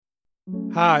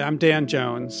Hi, I'm Dan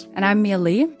Jones. And I'm Mia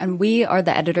Lee, and we are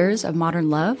the editors of Modern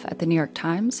Love at the New York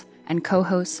Times and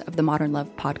co-hosts of the Modern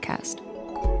Love podcast.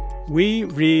 We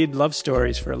read love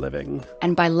stories for a living.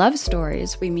 And by love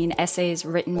stories, we mean essays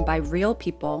written by real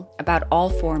people about all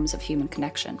forms of human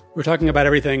connection. We're talking about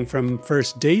everything from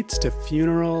first dates to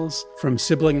funerals, from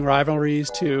sibling rivalries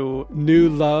to new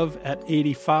love at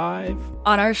 85.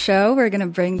 On our show, we're going to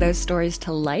bring those stories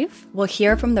to life. We'll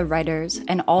hear from the writers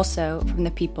and also from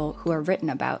the people who are written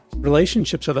about.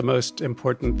 Relationships are the most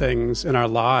important things in our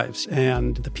lives,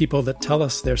 and the people that tell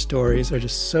us their stories are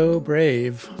just so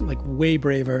brave, like way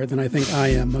braver than I think I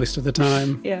am most of the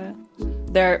time. Yeah.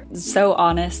 They're so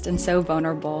honest and so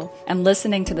vulnerable. And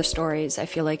listening to the stories, I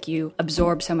feel like you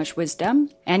absorb so much wisdom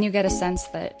and you get a sense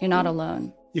that you're not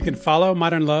alone. You can follow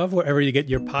Modern Love wherever you get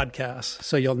your podcasts,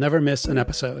 so you'll never miss an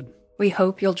episode. We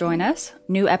hope you'll join us.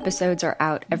 New episodes are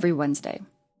out every Wednesday.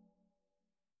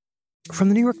 From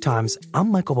the New York Times,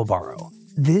 I'm Michael Barbaro.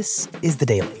 This is The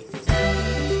Daily.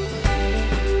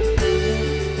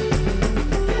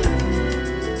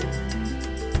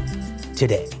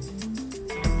 Today,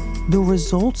 the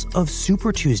results of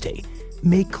Super Tuesday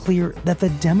make clear that the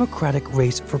Democratic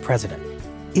race for president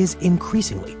is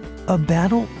increasingly a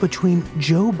battle between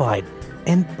Joe Biden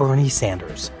and Bernie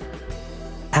Sanders.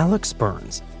 Alex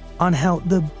Burns on how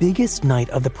the biggest night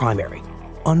of the primary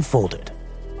unfolded.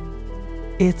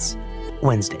 It's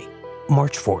Wednesday,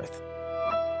 March 4th.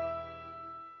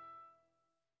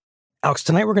 Alex,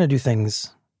 tonight we're going to do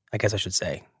things, I guess I should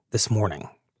say, this morning.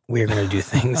 We are going to do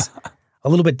things a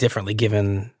little bit differently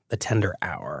given the tender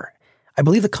hour. I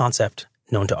believe the concept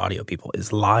known to audio people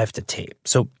is live to tape.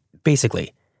 So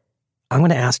basically, I'm going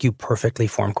to ask you perfectly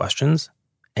formed questions,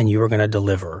 and you are going to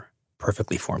deliver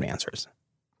perfectly formed answers.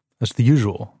 That's the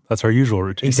usual. That's our usual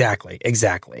routine.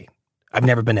 Exactly. I've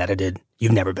never been edited.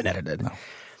 You've never been edited. No.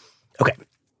 Okay.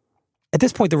 At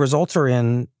this point, the results are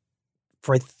in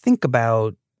for, I think,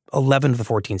 about 11 of the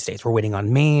 14 states. We're waiting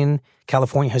on Maine.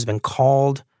 California has been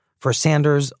called for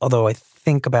Sanders, although I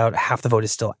think about half the vote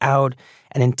is still out.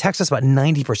 And in Texas, about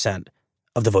 90%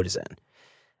 of the vote is in.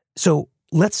 So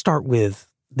let's start with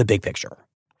the big picture.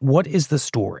 What is the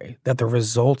story that the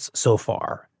results so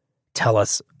far tell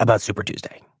us about Super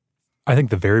Tuesday? I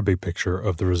think the very big picture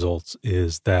of the results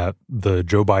is that the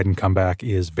Joe Biden comeback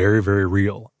is very, very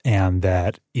real, and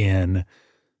that in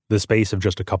the space of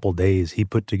just a couple days, he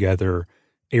put together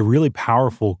a really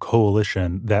powerful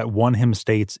coalition that won him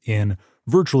states in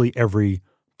virtually every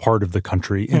part of the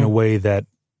country in a way that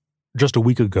just a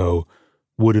week ago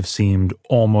would have seemed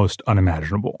almost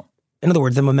unimaginable. In other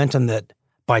words, the momentum that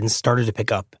Biden started to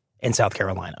pick up in South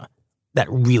Carolina, that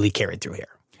really carried through here.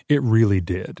 It really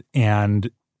did. And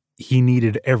he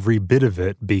needed every bit of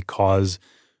it because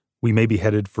we may be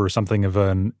headed for something of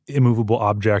an immovable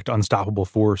object, unstoppable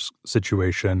force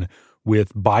situation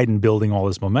with Biden building all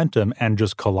this momentum and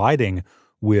just colliding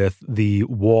with the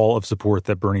wall of support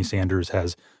that Bernie Sanders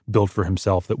has built for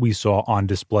himself that we saw on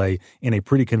display in a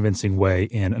pretty convincing way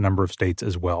in a number of states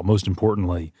as well, most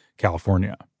importantly,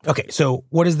 California. Okay, so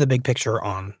what is the big picture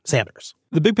on Sanders?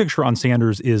 The big picture on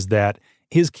Sanders is that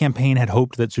his campaign had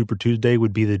hoped that Super Tuesday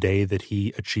would be the day that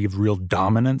he achieved real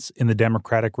dominance in the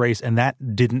Democratic race, and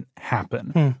that didn't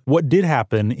happen. What did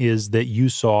happen is that you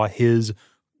saw his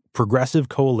progressive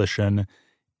coalition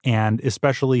and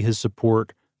especially his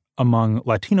support among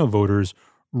Latino voters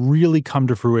really come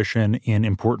to fruition in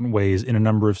important ways in a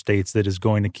number of states that is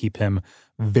going to keep him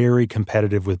very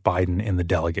competitive with Biden in the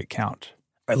delegate count.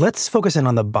 All right, let's focus in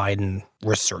on the Biden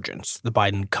resurgence, the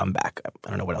Biden comeback. I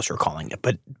don't know what else you're calling it,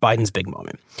 but Biden's big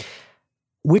moment.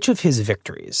 Which of his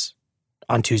victories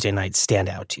on Tuesday night stand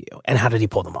out to you, and how did he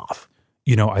pull them off?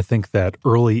 You know, I think that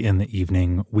early in the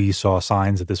evening, we saw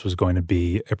signs that this was going to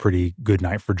be a pretty good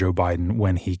night for Joe Biden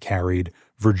when he carried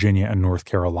Virginia and North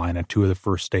Carolina, two of the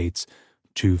first states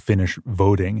to finish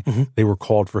voting. They were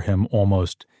called for him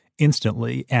almost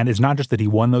instantly. And it's not just that he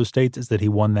won those states, it's that he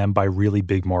won them by really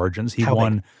big margins. He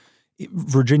won,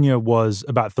 Virginia was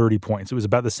about 30 points. It was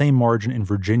about the same margin in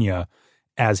Virginia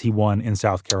as he won in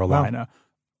South Carolina. Wow.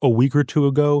 A week or two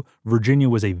ago, Virginia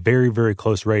was a very, very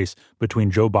close race between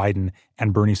Joe Biden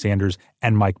and Bernie Sanders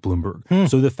and Mike Bloomberg.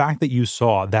 So the fact that you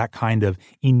saw that kind of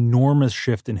enormous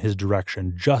shift in his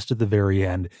direction just at the very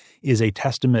end is a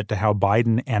testament to how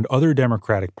Biden and other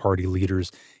Democratic Party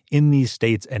leaders in these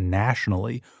states and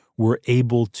nationally were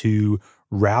able to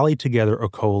rally together a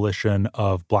coalition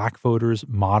of black voters,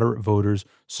 moderate voters,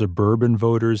 suburban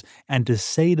voters, and to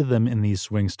say to them in these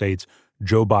swing states,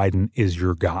 Joe Biden is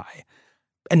your guy.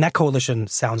 And that coalition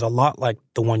sounds a lot like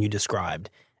the one you described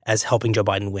as helping Joe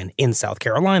Biden win in South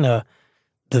Carolina,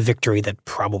 the victory that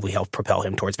probably helped propel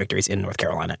him towards victories in North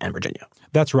Carolina and Virginia.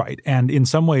 That's right. And in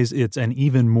some ways, it's an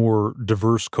even more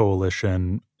diverse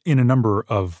coalition in a number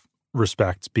of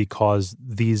respects because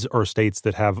these are states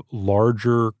that have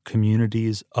larger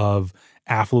communities of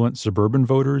affluent suburban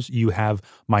voters. You have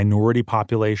minority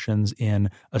populations in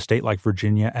a state like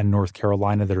Virginia and North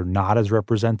Carolina that are not as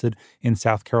represented in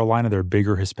South Carolina. There are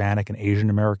bigger Hispanic and Asian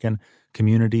American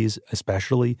communities,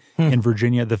 especially in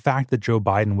Virginia. The fact that Joe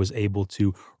Biden was able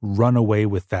to run away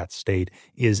with that state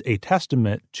is a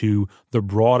testament to the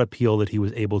broad appeal that he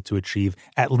was able to achieve,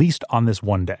 at least on this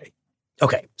one day.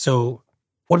 Okay, so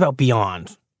what about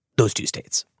beyond those two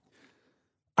states?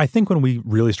 I think when we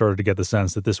really started to get the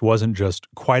sense that this wasn't just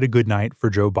quite a good night for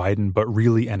Joe Biden, but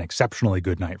really an exceptionally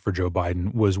good night for Joe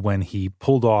Biden was when he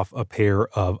pulled off a pair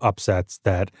of upsets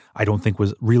that I don't think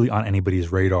was really on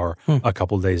anybody's radar a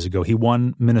couple of days ago. He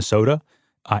won Minnesota,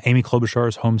 Amy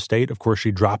Klobuchar's home state. Of course,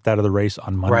 she dropped out of the race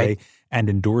on Monday and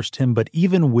endorsed him. But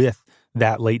even with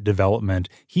that late development,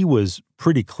 he was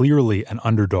pretty clearly an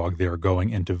underdog there going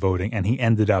into voting, and he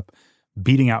ended up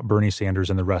beating out Bernie Sanders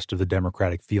and the rest of the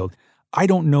Democratic field. I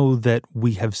don't know that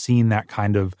we have seen that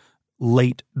kind of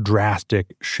late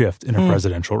drastic shift in a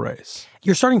presidential race.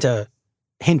 You're starting to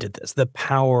hint at this, the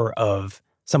power of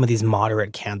some of these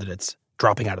moderate candidates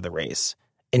dropping out of the race,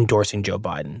 endorsing Joe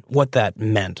Biden, what that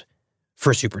meant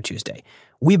for Super Tuesday.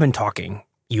 We've been talking,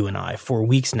 you and I, for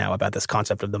weeks now about this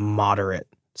concept of the moderate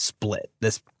split,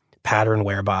 this pattern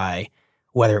whereby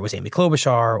whether it was Amy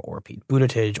Klobuchar or Pete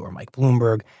Buttigieg or Mike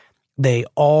Bloomberg, they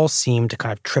all seem to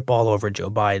kind of trip all over Joe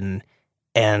Biden,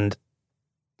 and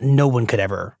no one could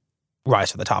ever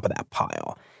rise to the top of that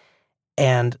pile.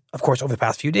 And, of course, over the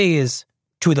past few days,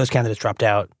 two of those candidates dropped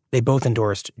out. They both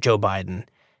endorsed Joe Biden,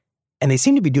 and they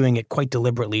seem to be doing it quite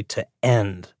deliberately to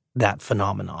end that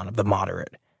phenomenon of the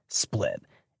moderate split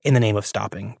in the name of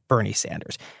stopping Bernie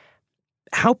Sanders.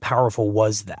 How powerful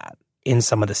was that in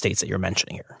some of the states that you're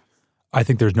mentioning here? I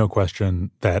think there's no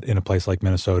question that in a place like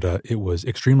Minnesota, it was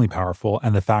extremely powerful.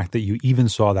 And the fact that you even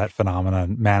saw that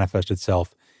phenomenon manifest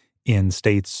itself in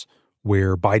states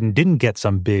where Biden didn't get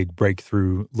some big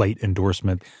breakthrough late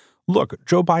endorsement. Look,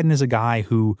 Joe Biden is a guy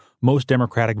who most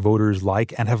Democratic voters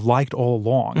like and have liked all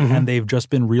along. And they've just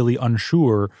been really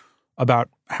unsure about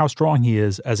how strong he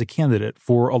is as a candidate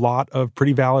for a lot of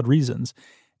pretty valid reasons.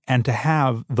 And to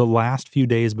have the last few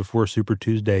days before Super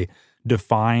Tuesday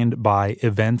defined by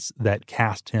events that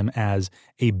cast him as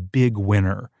a big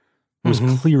winner was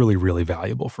clearly really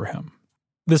valuable for him.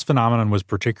 This phenomenon was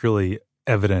particularly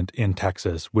evident in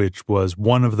Texas, which was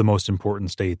one of the most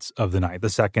important states of the night, the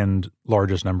second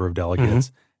largest number of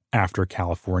delegates after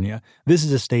California. This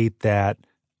is a state that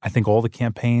I think all the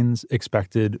campaigns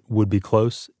expected would be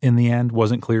close in the end.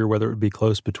 Wasn't clear whether it would be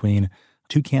close between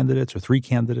two candidates or three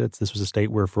candidates. This was a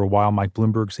state where for a while Mike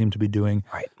Bloomberg seemed to be doing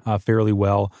fairly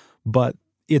well. But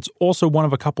it's also one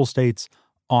of a couple states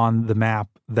on the map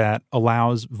that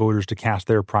allows voters to cast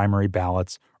their primary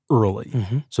ballots early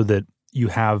so that you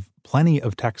have plenty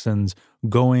of Texans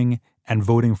going and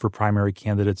voting for primary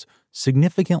candidates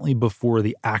significantly before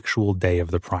the actual day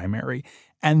of the primary.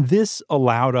 And this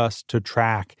allowed us to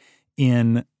track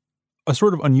in a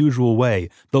sort of unusual way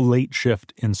the late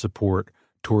shift in support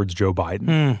towards Joe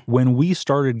Biden. When we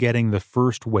started getting the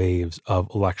first waves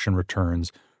of election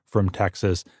returns from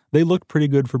Texas, they looked pretty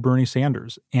good for Bernie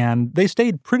Sanders, and they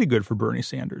stayed pretty good for Bernie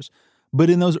Sanders. But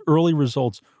in those early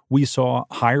results, we saw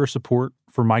higher support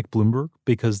for Mike Bloomberg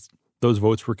because those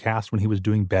votes were cast when he was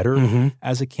doing better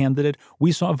as a candidate.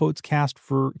 We saw votes cast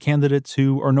for candidates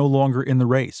who are no longer in the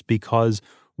race because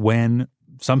when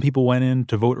some people went in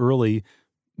to vote early,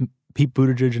 Pete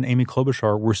Buttigieg and Amy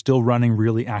Klobuchar were still running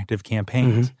really active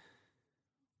campaigns.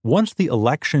 Once the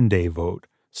election day vote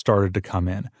started to come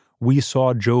in, we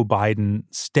saw Joe Biden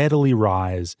steadily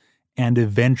rise and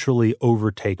eventually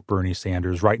overtake Bernie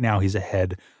Sanders. Right now, he's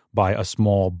ahead by a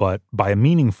small but by a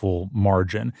meaningful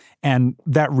margin. And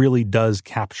that really does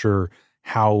capture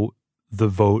how the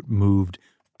vote moved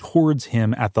towards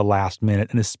him at the last minute,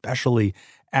 and especially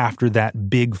after that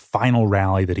big final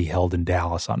rally that he held in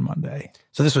Dallas on Monday.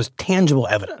 So this was tangible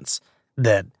evidence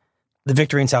that the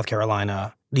victory in South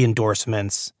Carolina, the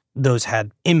endorsements, those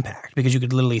had impact because you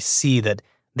could literally see that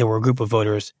there were a group of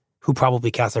voters who probably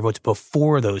cast their votes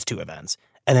before those two events,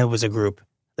 and it was a group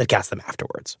that cast them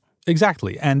afterwards.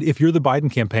 Exactly. And if you're the Biden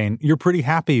campaign, you're pretty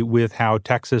happy with how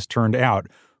Texas turned out,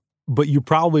 but you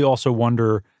probably also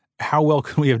wonder how well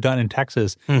could we have done in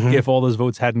Texas if all those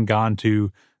votes hadn't gone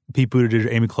to Pete Buttigieg,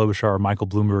 Amy Klobuchar, or Michael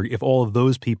Bloomberg, if all of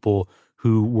those people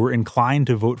who were inclined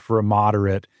to vote for a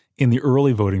moderate in the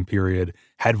early voting period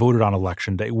had voted on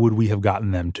Election Day, would we have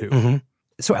gotten them too?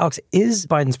 So, Alex, is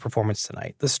Biden's performance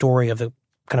tonight the story of the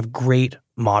kind of great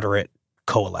moderate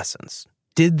coalescence?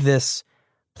 Did this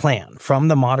plan from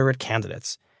the moderate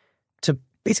candidates to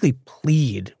basically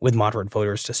plead with moderate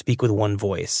voters to speak with one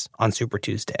voice on Super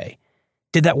Tuesday,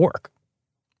 did that work?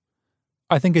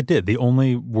 I think it did. The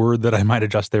only word that I might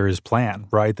adjust there is plan,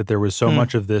 right? That there was so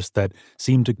much of this that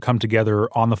seemed to come together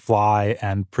on the fly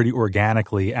and pretty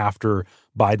organically after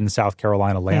Biden's South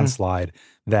Carolina landslide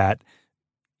that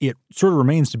it sort of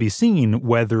remains to be seen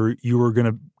whether you are going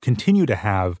to continue to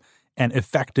have an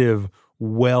effective,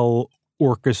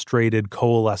 well-orchestrated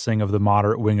coalescing of the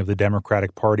moderate wing of the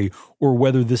Democratic Party, or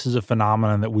whether this is a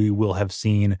phenomenon that we will have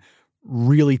seen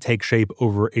really take shape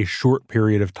over a short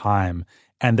period of time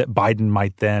and that Biden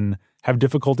might then have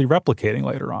difficulty replicating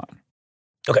later on.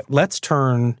 Okay, let's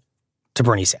turn to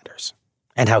Bernie Sanders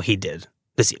and how he did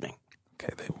this evening.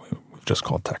 Okay, we've just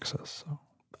called Texas. So.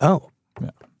 Oh.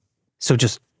 Yeah. So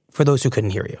just for those who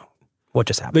couldn't hear you, what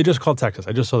just happened? They just called Texas.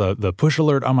 I just saw the push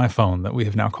alert on my phone that we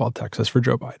have now called Texas for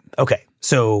Joe Biden. Okay,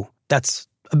 so that's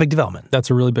a big development.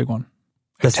 That's a really big one.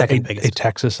 The second biggest. A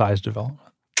Texas-sized development.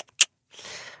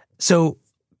 So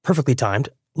perfectly timed.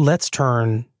 Let's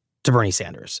turn to Bernie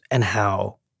Sanders and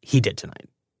how he did tonight.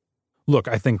 Look,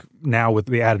 I think now with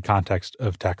the added context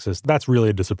of Texas, that's really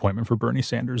a disappointment for Bernie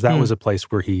Sanders. That was a place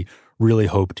where he really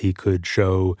hoped he could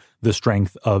show the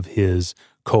strength of his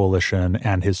coalition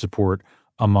and his support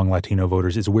among Latino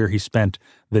voters. Is where he spent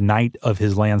the night of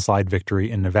his landslide victory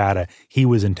in Nevada. He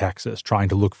was in Texas trying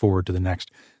to look forward to the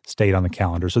next state on the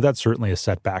calendar. So that's certainly a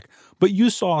setback. But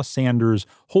you saw Sanders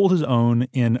hold his own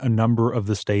in a number of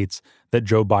the states that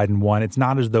Joe Biden won. It's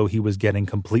not as though he was getting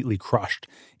completely crushed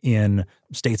in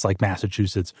states like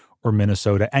Massachusetts or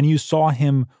Minnesota. And you saw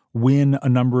him win a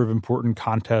number of important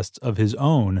contests of his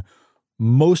own,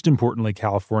 most importantly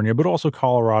California, but also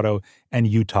Colorado and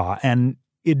Utah. And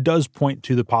it does point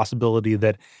to the possibility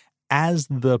that as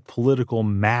the political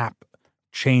map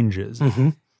changes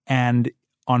and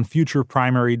on future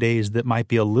primary days that might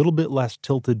be a little bit less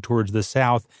tilted towards the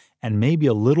South and maybe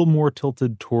a little more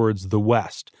tilted towards the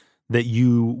West, that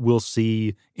you will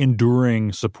see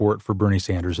enduring support for Bernie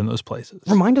Sanders in those places.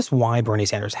 Remind us why Bernie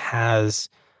Sanders has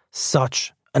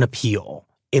such an appeal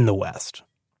in the West.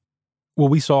 Well,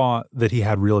 we saw that he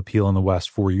had real appeal in the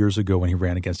West 4 years ago when he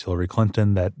ran against Hillary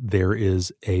Clinton, that there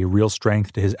is a real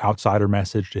strength to his outsider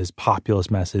message, to his populist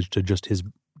message, to just his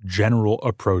general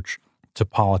approach to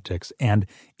politics. And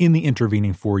in the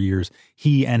intervening 4 years,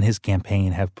 he and his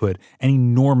campaign have put an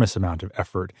enormous amount of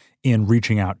effort in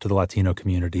reaching out to the Latino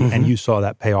community. And you saw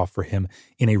that pay off for him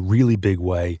in a really big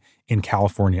way in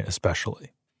California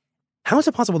especially. How is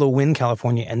it possible to win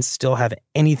California and still have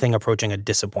anything approaching a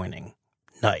disappointing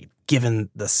night, given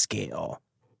the scale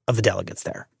of the delegates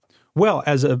there? Well,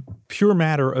 as a pure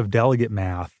matter of delegate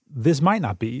math, this might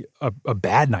not be a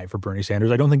bad night for Bernie Sanders.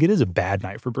 I don't think it is a bad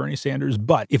night for Bernie Sanders.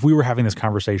 But if we were having this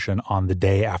conversation on the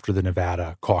day after the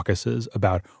Nevada caucuses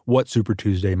about what Super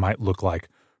Tuesday might look like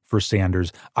for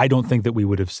Sanders, I don't think that we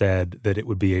would have said that it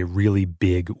would be a really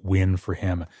big win for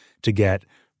him to get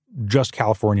just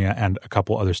California and a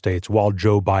couple other states while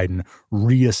Joe Biden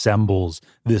reassembles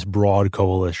this broad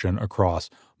coalition across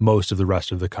most of the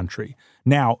rest of the country.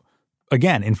 Now,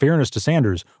 again, in fairness to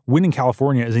Sanders, winning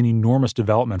California is an enormous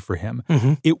development for him.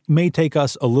 It may take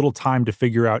us a little time to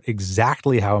figure out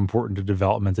exactly how important a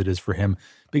development it is for him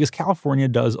because California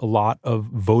does a lot of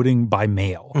voting by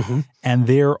mail. And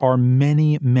there are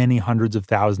many, many hundreds of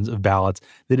thousands of ballots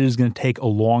that it is going to take a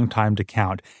long time to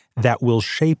count that will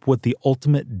shape what the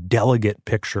ultimate delegate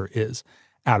picture is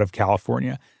out of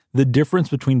California. The difference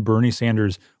between Bernie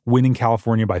Sanders winning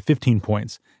California by 15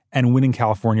 points and winning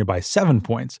California by 7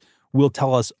 points will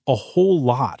tell us a whole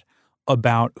lot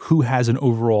about who has an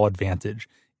overall advantage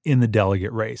in the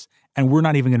delegate race. And we're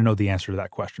not even going to know the answer to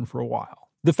that question for a while.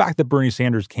 The fact that Bernie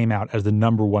Sanders came out as the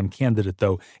number one candidate,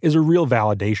 though, is a real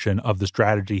validation of the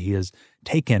strategy he has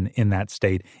taken in that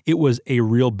state. It was a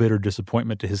real bitter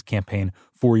disappointment to his campaign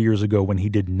 4 years ago when he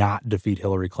did not defeat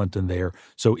Hillary Clinton there.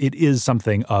 So it is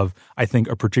something of, I think,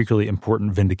 a particularly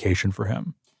important vindication for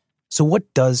him. So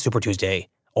what does Super Tuesday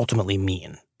ultimately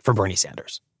mean for Bernie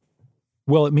Sanders?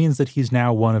 Well, it means that he's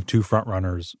now one of two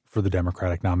frontrunners for the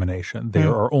Democratic nomination. There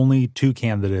are only two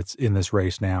candidates in this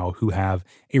race now who have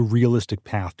a realistic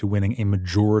path to winning a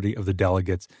majority of the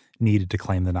delegates needed to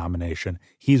claim the nomination.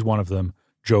 He's one of them.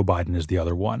 Joe Biden is the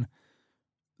other one.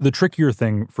 The trickier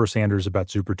thing for Sanders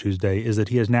about Super Tuesday is that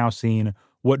he has now seen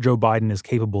what Joe Biden is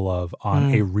capable of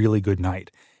on a really good night.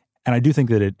 And I do think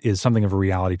that it is something of a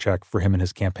reality check for him and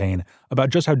his campaign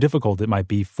about just how difficult it might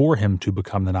be for him to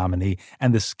become the nominee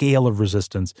and the scale of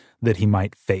resistance that he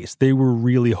might face. They were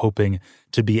really hoping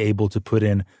to be able to put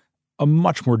in a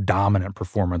much more dominant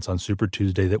performance on Super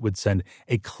Tuesday that would send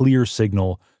a clear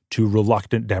signal to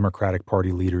reluctant Democratic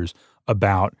Party leaders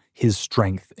about his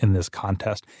strength in this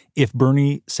contest. If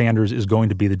Bernie Sanders is going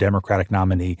to be the Democratic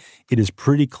nominee, it is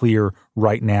pretty clear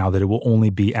right now that it will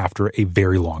only be after a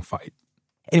very long fight,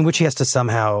 in which he has to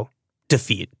somehow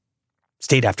defeat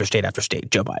state after state after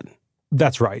state Joe Biden.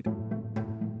 That's right.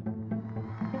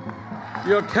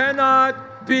 You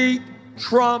cannot beat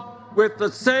Trump with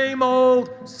the same old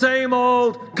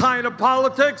kind of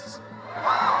politics.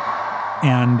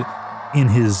 And in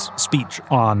his speech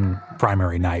on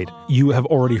primary night, you have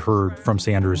already heard from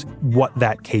Sanders what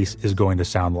that case is going to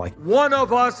sound like. One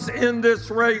of us in this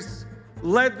race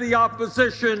led the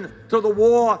opposition to the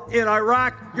war in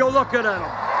Iraq. You're looking at him.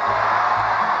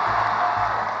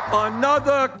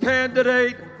 Another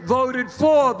candidate voted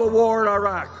for the war in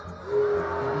Iraq.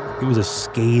 It was a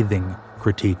scathing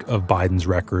critique of Biden's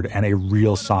record and a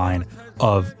real sign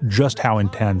of just how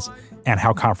intense and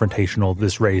how confrontational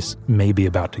this race may be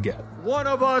about to get. One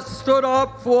of us stood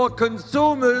up for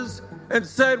consumers and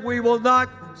said we will not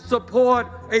support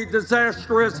a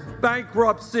disastrous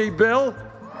bankruptcy bill.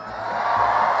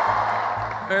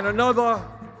 And another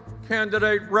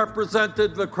candidate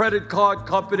represented the credit card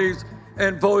companies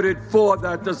and voted for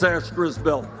that disastrous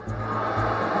bill.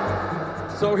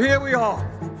 So here we are.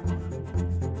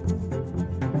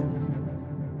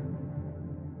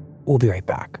 We'll be right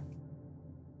back.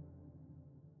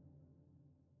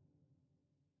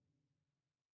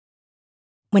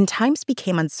 When times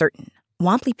became uncertain,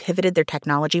 Womply pivoted their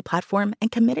technology platform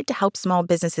and committed to help small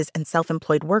businesses and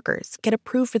self-employed workers get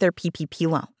approved for their PPP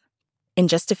loan. In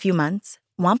just a few months,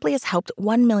 Womply has helped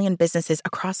 1 million businesses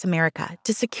across America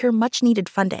to secure much-needed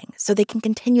funding so they can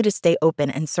continue to stay open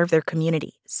and serve their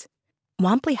communities.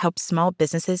 Womply helps small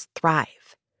businesses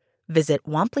thrive. Visit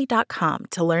womply.com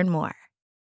to learn more.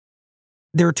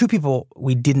 There are two people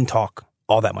we didn't talk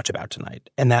all that much about tonight,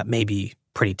 and that may be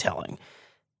pretty telling.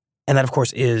 And that, of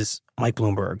course, is Mike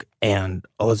Bloomberg and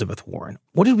Elizabeth Warren.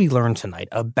 What did we learn tonight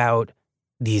about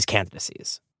these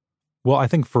candidacies? Well, I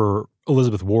think for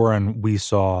Elizabeth Warren, we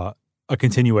saw a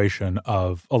continuation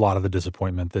of a lot of the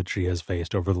disappointment that she has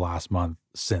faced over the last month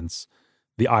since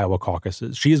the Iowa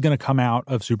caucuses. She is going to come out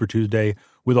of Super Tuesday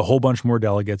with a whole bunch more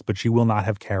delegates, but she will not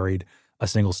have carried a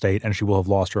single state, and she will have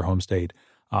lost her home state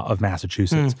of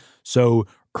Massachusetts. So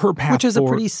her path Which is forward,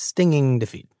 a pretty stinging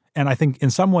defeat. And I think in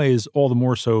some ways, all the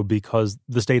more so because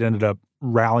the state ended up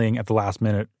rallying at the last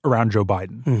minute around Joe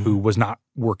Biden, who was not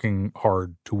working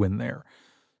hard to win there.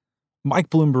 Mike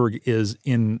Bloomberg is,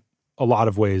 in a lot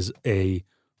of ways, a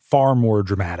far more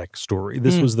dramatic story.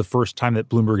 This was the first time that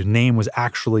Bloomberg's name was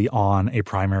actually on a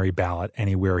primary ballot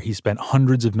anywhere. He spent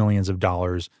hundreds of millions of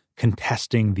dollars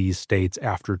contesting these states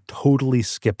after totally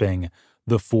skipping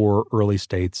the 4 early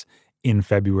states in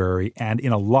February. And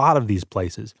in a lot of these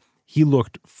places, he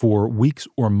looked for weeks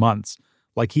or months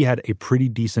like he had a pretty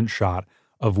decent shot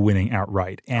of winning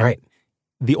outright. And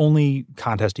the only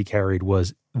contest he carried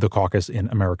was the caucus in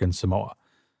American Samoa.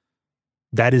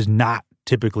 That is not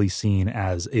typically seen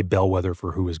as a bellwether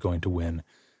for who is going to win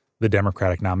the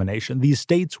Democratic nomination. These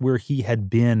states where he had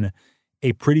been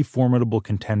a pretty formidable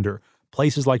contender,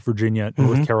 places like Virginia,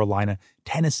 North Carolina,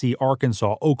 Tennessee,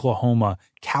 Arkansas, Oklahoma,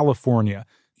 California,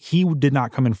 he did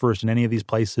not come in first in any of these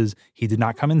places. He did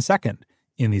not come in second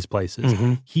in these places.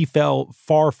 He fell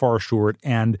far, far short.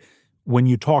 And when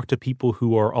you talk to people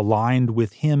who are aligned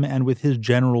with him and with his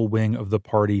general wing of the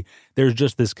party, there's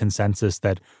just this consensus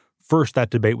that first, that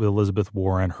debate with Elizabeth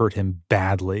Warren hurt him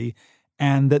badly,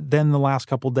 and that then the last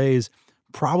couple days,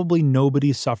 probably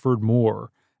nobody suffered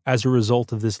more as a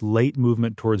result of this late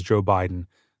movement towards Joe Biden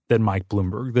than Mike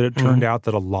Bloomberg. That it turned out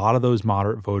that a lot of those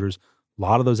moderate voters, a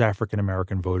lot of those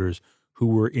African-American voters who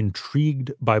were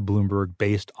intrigued by Bloomberg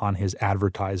based on his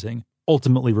advertising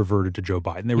ultimately reverted to Joe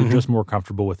Biden. They were just more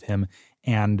comfortable with him,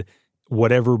 and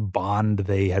whatever bond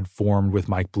they had formed with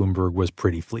Mike Bloomberg was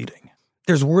pretty fleeting.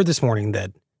 There's word this morning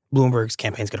that Bloomberg's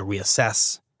campaign is going to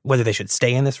reassess whether they should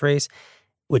stay in this race,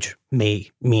 which may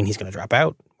mean he's going to drop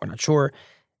out. We're not sure.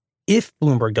 If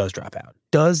Bloomberg does drop out,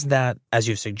 does that, as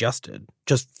you've suggested,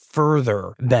 just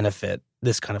further benefit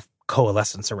this kind of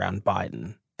coalescence around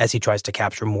Biden as he tries to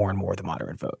capture more and more of the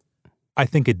moderate vote? I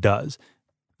think it does.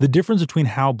 The difference between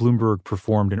how Bloomberg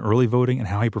performed in early voting and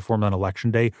how he performed on Election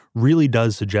Day really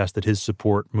does suggest that his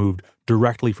support moved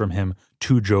directly from him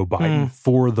to Joe Biden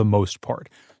for the most part.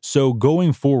 So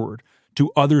going forward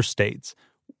to other states,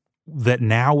 that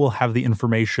now we'll have the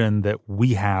information that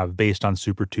we have based on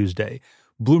Super Tuesday,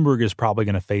 Bloomberg is probably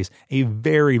going to face a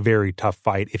very, very tough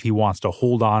fight if he wants to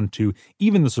hold on to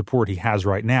even the support he has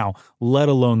right now, let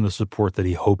alone the support that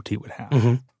he hoped he would have.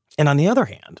 Mm-hmm. And on the other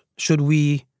hand, should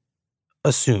we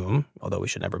assume, although we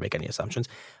should never make any assumptions,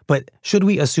 but should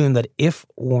we assume that if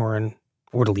Warren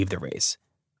were to leave the race,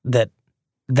 that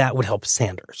would help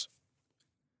Sanders?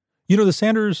 You know, the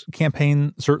Sanders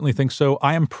campaign certainly thinks so.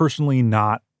 I am personally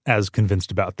not as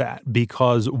convinced about that,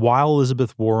 because while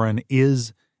Elizabeth Warren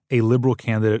is a liberal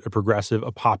candidate, a progressive,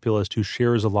 a populist who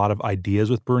shares a lot of ideas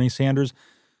with Bernie Sanders,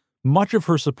 much of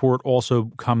her support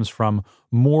also comes from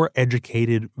more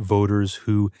educated voters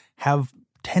who have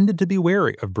tended to be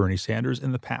wary of Bernie Sanders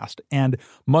in the past. And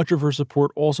much of her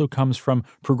support also comes from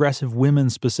progressive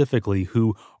women specifically,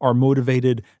 who are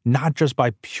motivated not just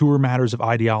by pure matters of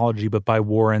ideology, but by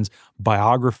Warren's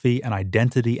biography and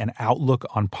identity and outlook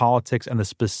on politics and the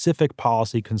specific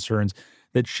policy concerns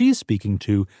that she's speaking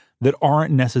to that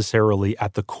aren't necessarily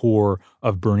at the core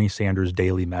of Bernie Sanders'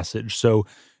 daily message. So,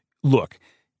 look,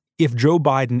 if Joe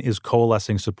Biden is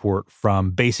coalescing support from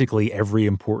basically every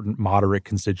important moderate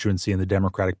constituency in the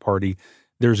Democratic Party,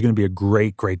 there's going to be a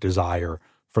great, great desire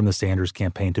from the Sanders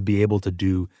campaign to be able to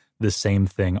do the same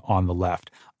thing on the left.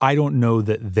 I don't know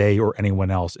that they or anyone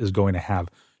else is going to have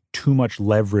too much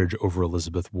leverage over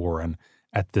Elizabeth Warren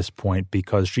at this point,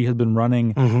 because she has been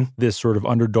running this sort of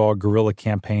underdog guerrilla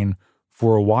campaign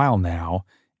for a while now,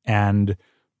 and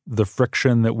the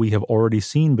friction that we have already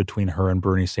seen between her and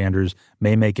Bernie Sanders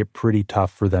may make it pretty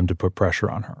tough for them to put pressure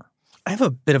on her. I have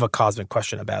a bit of a cosmic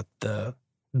question about the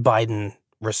Biden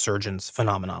resurgence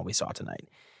phenomenon we saw tonight.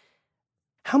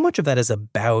 How much of that is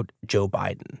about Joe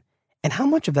Biden? And how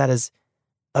much of that is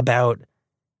about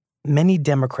many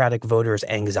Democratic voters'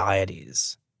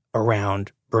 anxieties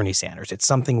around Bernie Sanders? It's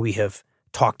something we have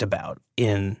talked about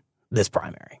in this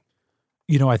primary.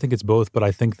 You know, I think it's both, but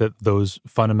I think that those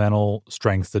fundamental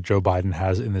strengths that Joe Biden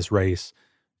has in this race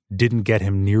didn't get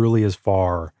him nearly as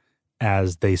far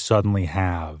as they suddenly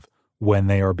have when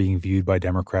they are being viewed by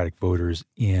Democratic voters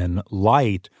in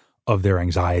light of their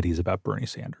anxieties about Bernie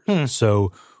Sanders.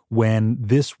 So when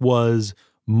this was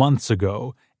months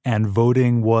ago and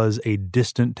voting was a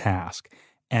distant task,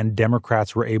 and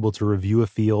Democrats were able to review a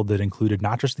field that included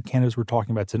not just the candidates we're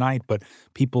talking about tonight, but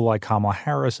people like Kamala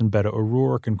Harris and Beto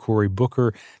O'Rourke and Cory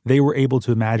Booker, they were able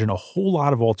to imagine a whole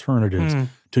lot of alternatives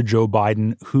to Joe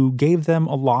Biden, who gave them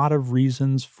a lot of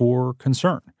reasons for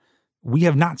concern. We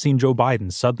have not seen Joe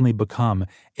Biden suddenly become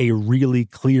a really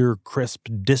clear, crisp,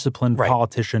 disciplined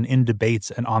politician in debates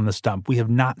and on the stump. We have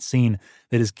not seen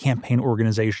that his campaign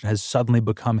organization has suddenly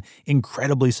become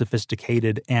incredibly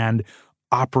sophisticated and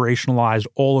operationalized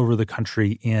all over the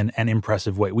country in an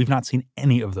impressive way. We've not seen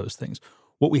any of those things.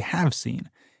 What we have seen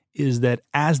is that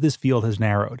as this field has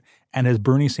narrowed and as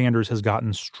Bernie Sanders has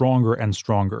gotten stronger and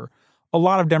stronger, a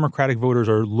lot of Democratic voters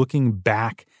are looking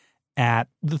back at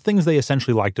the things they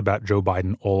essentially liked about Joe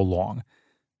Biden all along,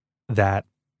 that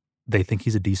they think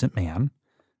he's a decent man,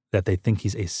 that they think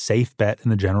he's a safe bet in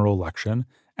the general election,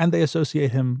 and they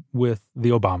associate him with the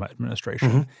Obama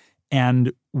administration.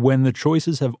 And when the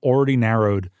choices have already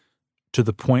narrowed to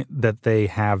the point that they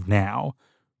have now,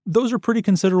 those are pretty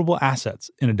considerable assets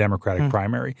in a Democratic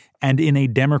primary, and in a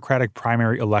Democratic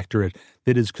primary electorate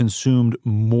that is consumed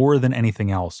more than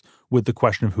anything else with the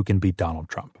question of who can beat Donald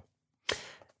Trump.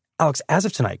 Alex, as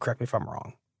of tonight, correct me if I'm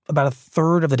wrong, about a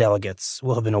third of the delegates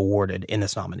will have been awarded in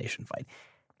this nomination fight.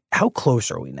 How close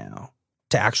are we now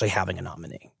to actually having a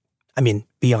nominee? I mean,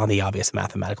 beyond the obvious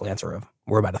mathematical answer of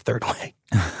we're about a third way.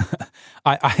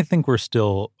 I think we're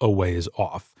still a ways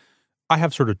off. I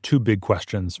have sort of two big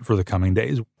questions for the coming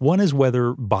days. One is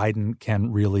whether Biden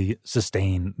can really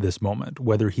sustain this moment,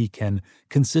 whether he can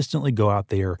consistently go out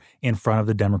there in front of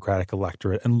the Democratic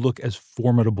electorate and look as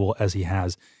formidable as he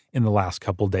has in the last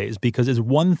couple of days. Because it's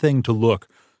one thing to look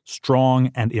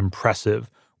strong and impressive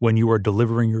when you are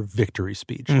delivering your victory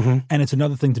speech. And it's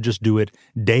another thing to just do it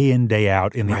day in, day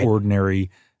out in the ordinary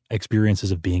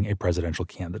experiences of being a presidential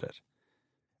candidate.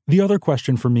 The other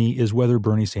question for me is whether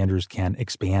Bernie Sanders can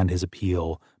expand his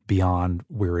appeal beyond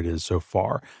where it is so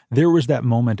far. There was that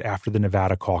moment after the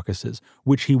Nevada caucuses,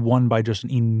 which he won by just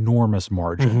an enormous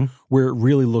margin, where it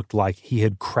really looked like he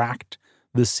had cracked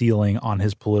the ceiling on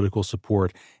his political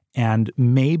support, and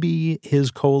maybe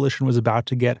his coalition was about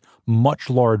to get much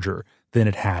larger than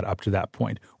it had up to that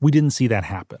point. We didn't see that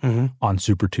happen on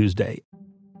Super Tuesday.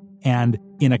 And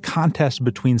in a contest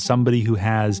between somebody who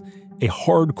has a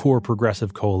hardcore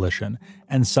progressive coalition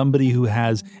and somebody who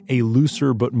has a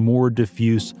looser but more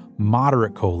diffuse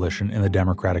moderate coalition in the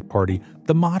Democratic Party,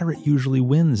 the moderate usually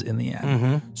wins in the end.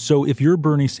 Mm-hmm. So if you're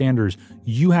Bernie Sanders,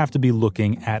 you have to be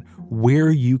looking at where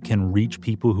you can reach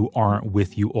people who aren't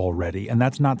with you already. And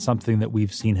that's not something that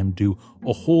we've seen him do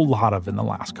a whole lot of in the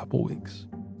last couple weeks.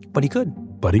 But he could.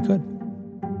 But he could.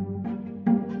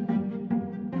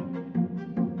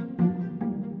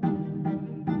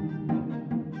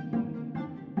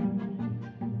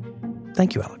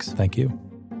 Thank you, Alex. Thank you.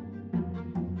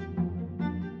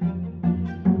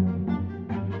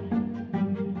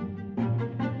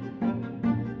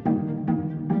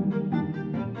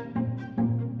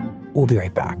 We'll be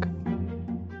right back.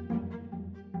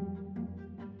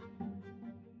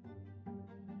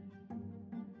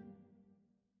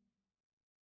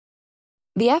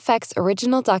 The FX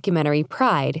original documentary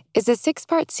Pride is a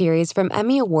 6-part series from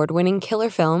Emmy Award-winning Killer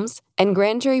Films and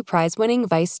Grand Jury Prize-winning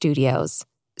Vice Studios.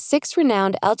 6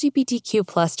 renowned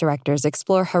LGBTQ+ directors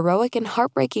explore heroic and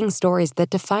heartbreaking stories that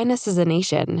define us as a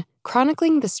nation,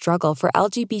 chronicling the struggle for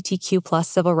LGBTQ+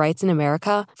 civil rights in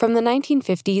America from the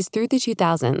 1950s through the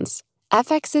 2000s.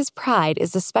 FX's Pride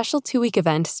is a special 2-week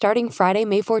event starting Friday,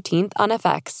 May 14th on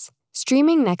FX.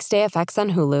 Streaming next day FX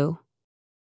on Hulu.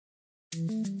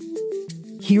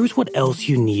 Here's what else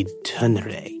you need to know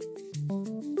today.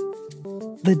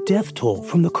 The death toll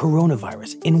from the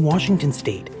coronavirus in Washington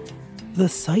state, the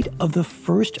site of the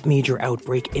first major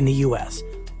outbreak in the U.S.,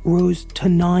 rose to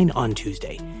 9 on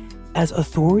Tuesday, as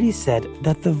authorities said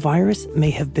that the virus may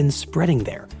have been spreading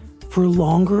there for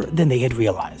longer than they had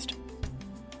realized.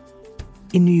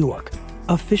 In New York,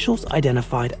 officials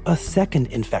identified a second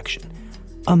infection,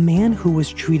 a man who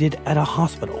was treated at a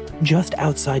hospital just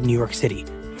outside New York City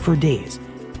for days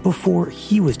before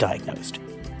he was diagnosed.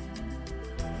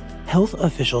 Health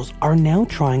officials are now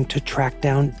trying to track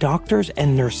down doctors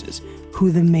and nurses who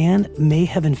the man may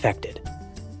have infected.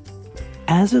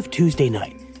 As of Tuesday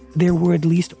night, there were at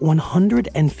least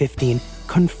 115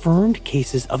 confirmed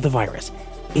cases of the virus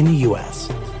in the U.S.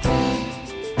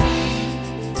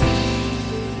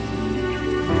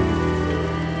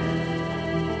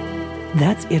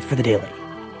 That's it for The Daily.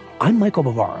 I'm Michael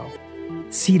Bavaro.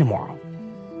 See you tomorrow.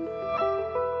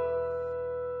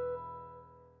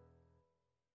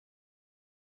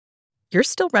 You're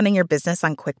still running your business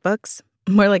on QuickBooks?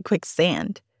 More like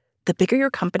quicksand. The bigger your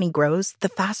company grows, the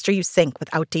faster you sync with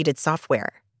outdated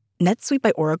software. NetSuite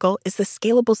by Oracle is the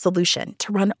scalable solution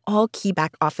to run all key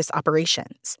back office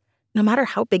operations, no matter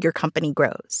how big your company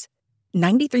grows.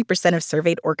 93% of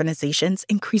surveyed organizations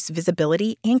increase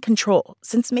visibility and control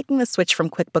since making the switch from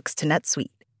QuickBooks to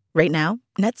NetSuite. Right now,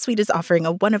 NetSuite is offering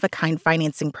a one-of-a-kind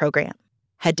financing program.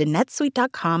 Head to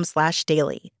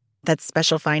netsuite.com/daily. That's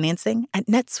special financing at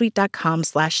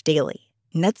netsuite.com/daily.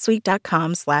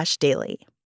 netsuite.com/daily.